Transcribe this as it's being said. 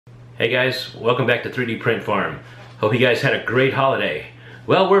Hey guys, welcome back to 3D Print Farm. Hope you guys had a great holiday.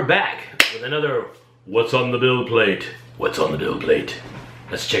 Well, we're back with another What's on the Build Plate. What's on the build plate?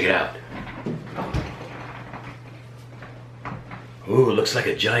 Let's check it out. Ooh, it looks like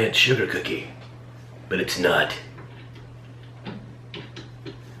a giant sugar cookie, but it's not.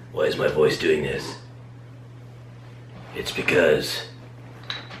 Why is my voice doing this? It's because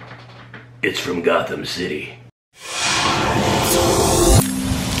it's from Gotham City.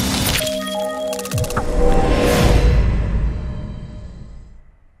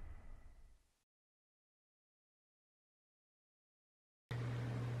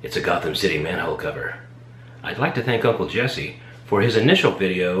 It's a Gotham City manhole cover. I'd like to thank Uncle Jesse for his initial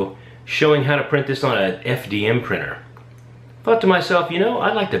video showing how to print this on an FDM printer. Thought to myself, you know,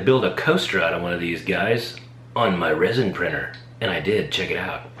 I'd like to build a coaster out of one of these guys on my resin printer. And I did, check it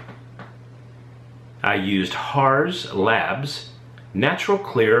out. I used HARS Labs Natural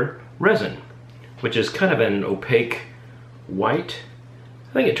Clear Resin, which is kind of an opaque white.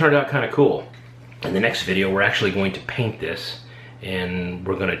 I think it turned out kind of cool. In the next video, we're actually going to paint this, and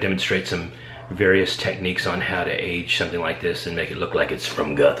we're going to demonstrate some various techniques on how to age something like this and make it look like it's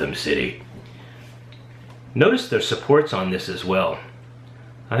from Gotham City. Notice there's supports on this as well.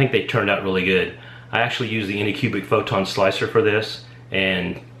 I think they turned out really good. I actually used the Anycubic Photon slicer for this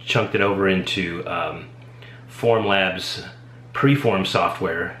and chunked it over into Formlabs preform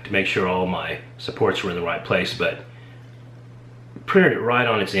software to make sure all my supports were in the right place, but printed it right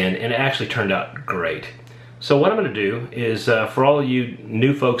on its end and it actually turned out great. So what I'm going to do is, for all of you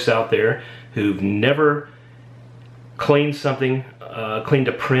new folks out there who've never cleaned something, cleaned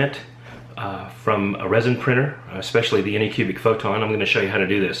a print from a resin printer, especially the Anycubic Photon, I'm going to show you how to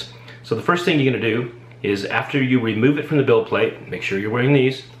do this. So the first thing you're going to do is, after you remove it from the build plate, make sure you're wearing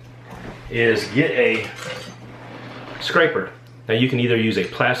these, is get a scraper. Now you can either use a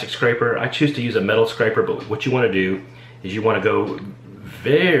plastic scraper. I choose to use a metal scraper, but what you want to do is you want to go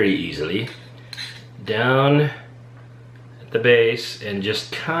very easily down at the base and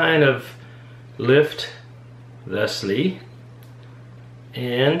just kind of lift thusly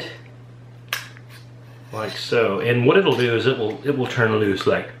and like so. And what it'll do is it will turn loose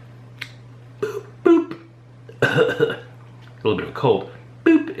like boop boop. A little bit of a cold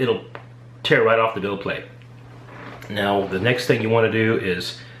boop. It'll tear right off the build plate. Now the next thing you want to do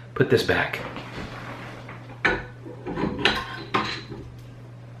is put this back.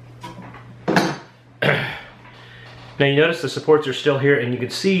 Now you notice the supports are still here, and you can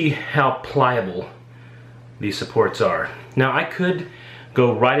see how pliable these supports are. Now I could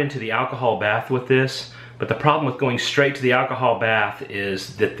go right into the alcohol bath with this, but the problem with going straight to the alcohol bath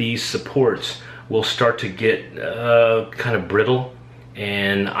is that these supports will start to get kind of brittle,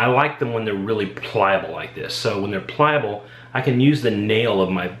 and I like them when they're really pliable like this. So when they're pliable, I can use the nail of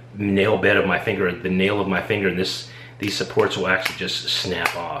my nail bed of my finger, and these supports will actually just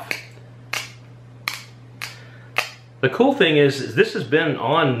snap off. The cool thing is this has been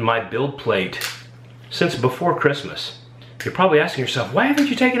on my build plate since before Christmas. You're probably asking yourself, why haven't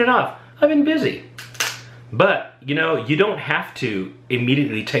you taken it off? I've been busy. But, you know, you don't have to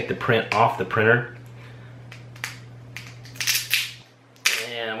immediately take the print off the printer.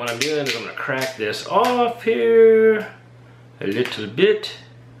 And what I'm doing is I'm going to crack this off here a little bit.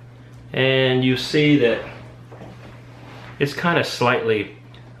 And you see that it's kind of slightly,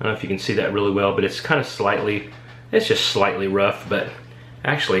 I don't know if you can see that really well, but it's kind of slightly, it's just slightly rough, but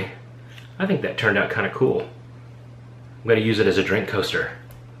actually, I think that turned out kind of cool. I'm going to use it as a drink coaster.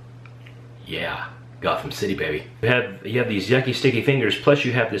 Yeah, Gotham City, baby. You have these yucky, sticky fingers, plus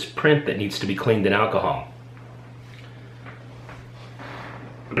you have this print that needs to be cleaned in alcohol.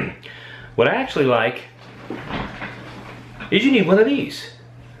 What I actually like is you need one of these.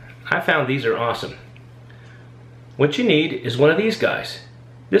 I found these are awesome. What you need is one of these guys.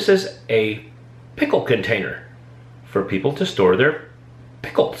 This is a pickle container for people to store their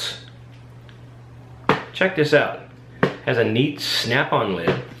pickles. Check this out. It has a neat snap-on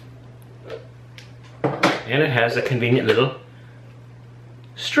lid, and it has a convenient little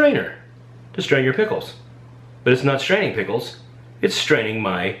strainer to strain your pickles. But it's not straining pickles, it's straining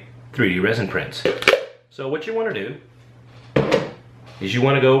my 3D resin prints. So what you want to do is you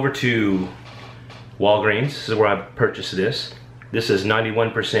want to go over to Walgreens. This is where I purchased this. This is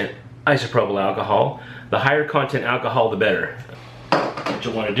 91% isopropyl alcohol. The higher content alcohol, the better. What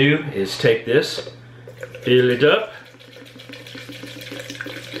you'll want to do is take this, fill it up,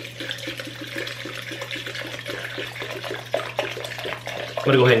 I'm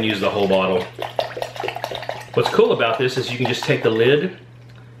going to go ahead and use the whole bottle. What's cool about this is you can just take the lid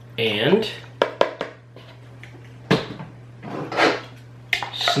and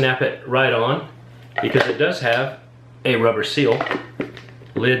snap it right on because it does have a rubber seal.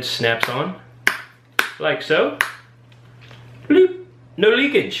 Lid snaps on like so. Bloop. No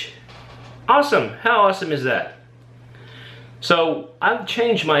leakage. Awesome. How awesome is that? So I've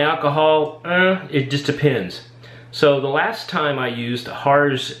changed my alcohol. It just depends. So the last time I used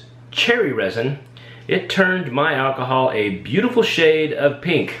HAR's cherry resin, it turned my alcohol a beautiful shade of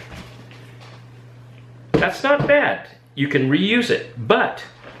pink. That's not bad. You can reuse it, but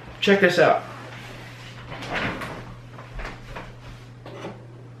check this out.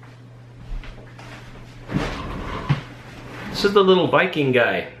 This is the little Viking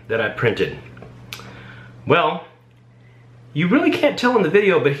guy that I printed. Well, you really can't tell in the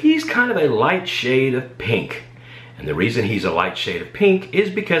video, but he's kind of a light shade of pink. And the reason he's a light shade of pink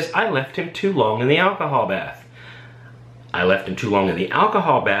is because I left him too long in the alcohol bath. I left him too long in the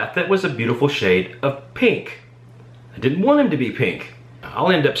alcohol bath that was a beautiful shade of pink. I didn't want him to be pink.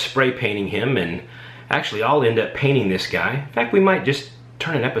 I'll end up spray painting him, and actually I'll end up painting this guy. In fact, we might just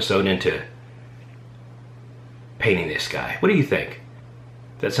turn an episode into painting this guy. What do you think?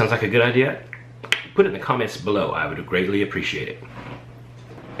 That sounds like a good idea? Put it in the comments below. I would greatly appreciate it.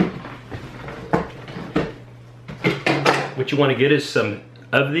 What you want to get is some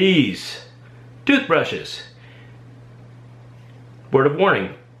of these toothbrushes. Word of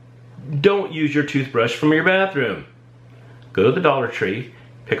warning, don't use your toothbrush from your bathroom. Go to the Dollar Tree,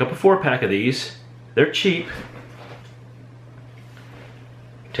 pick up a 4-pack of these. They're cheap.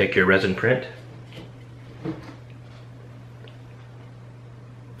 Take your resin print.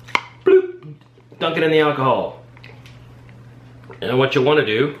 Bloop, dunk it in the alcohol. And what you want to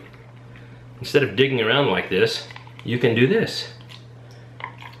do, instead of digging around like this, you can do this.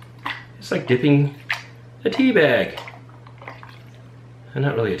 It's like dipping a tea bag.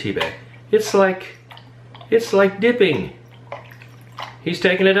 Not really a tea bag. It's like dipping. He's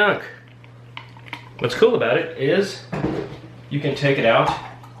taking a dunk. What's cool about it is you can take it out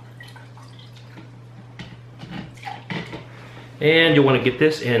and you'll want to get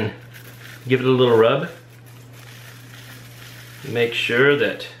this and give it a little rub. Make sure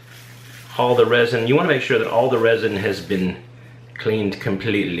that all the resin, you want to make sure that all the resin has been cleaned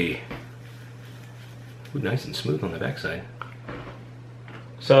completely. Ooh, nice and smooth on the backside.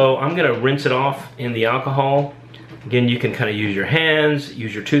 So I'm going to rinse it off in the alcohol. Again, you can kind of use your hands,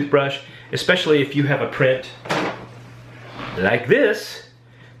 use your toothbrush, especially if you have a print like this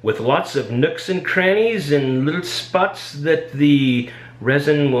with lots of nooks and crannies and little spots that the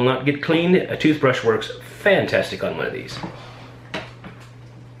resin will not get cleaned. A toothbrush works fantastic on one of these.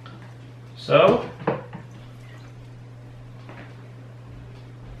 So,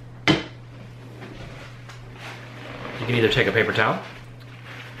 you can either take a paper towel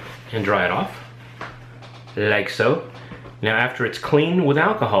and dry it off, like so. Now after it's clean with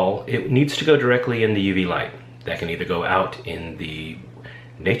alcohol, it needs to go directly in the UV light. That can either go out in the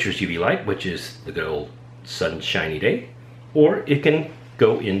nature's UV light, which is the good old sunshiny day, or it can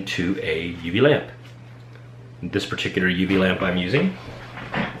go into a UV lamp. This particular UV lamp I'm using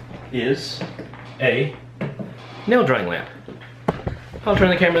is a nail drying lamp. I'll turn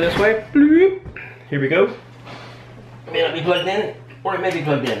the camera this way. Bloop. Here we go. It may not be plugged in, or it may be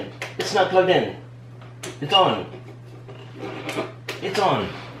plugged in. It's not plugged in. It's on. It's on.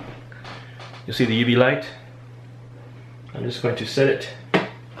 You'll see the UV light. I'm just going to set it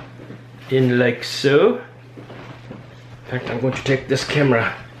in like so. In fact, I'm going to take this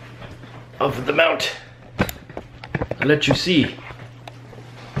camera off of the mount. I'll let you see.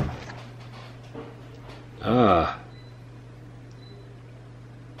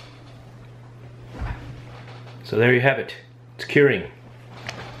 So there you have it. It's curing.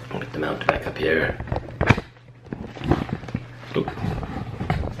 I'll get the mount back up here. Oop.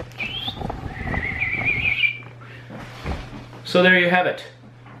 So there you have it.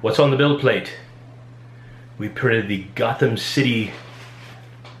 What's on the build plate? We printed the Gotham City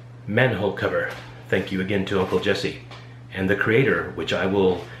manhole cover. Thank you again to Uncle Jesse and the creator, which I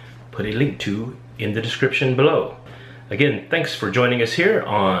will put a link to in the description below. Again, thanks for joining us here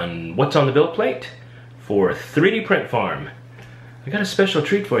on What's on the Build Plate for 3D Print Farm. I got a special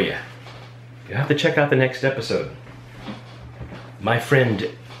treat for you. You have to check out the next episode. My friend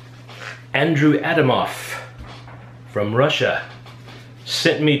Andrew Adamoff from Russia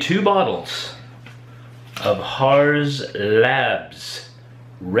sent me 2 bottles of HAR's Labs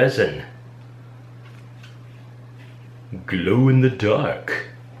resin. Glow in the dark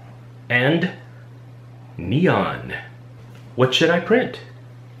and neon. What should I print?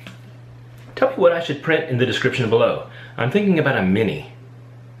 Tell me what I should print in the description below. I'm thinking about a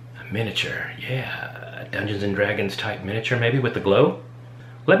miniature, yeah, a Dungeons and Dragons type miniature maybe with the glow.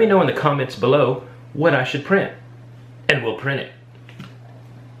 Let me know in the comments below what I should print, and we'll print it.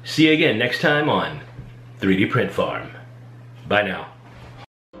 See you again next time on 3D Print Farm. Bye now.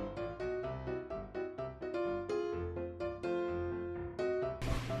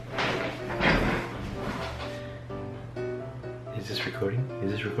 Is this recording?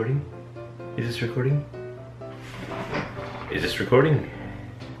 Is this recording? Is this recording? Is this recording?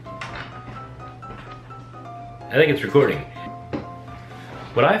 I think it's recording.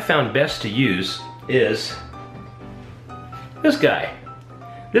 What I found best to use is this guy.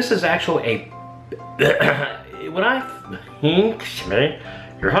 This is actually a you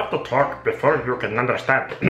have to talk before you can understand.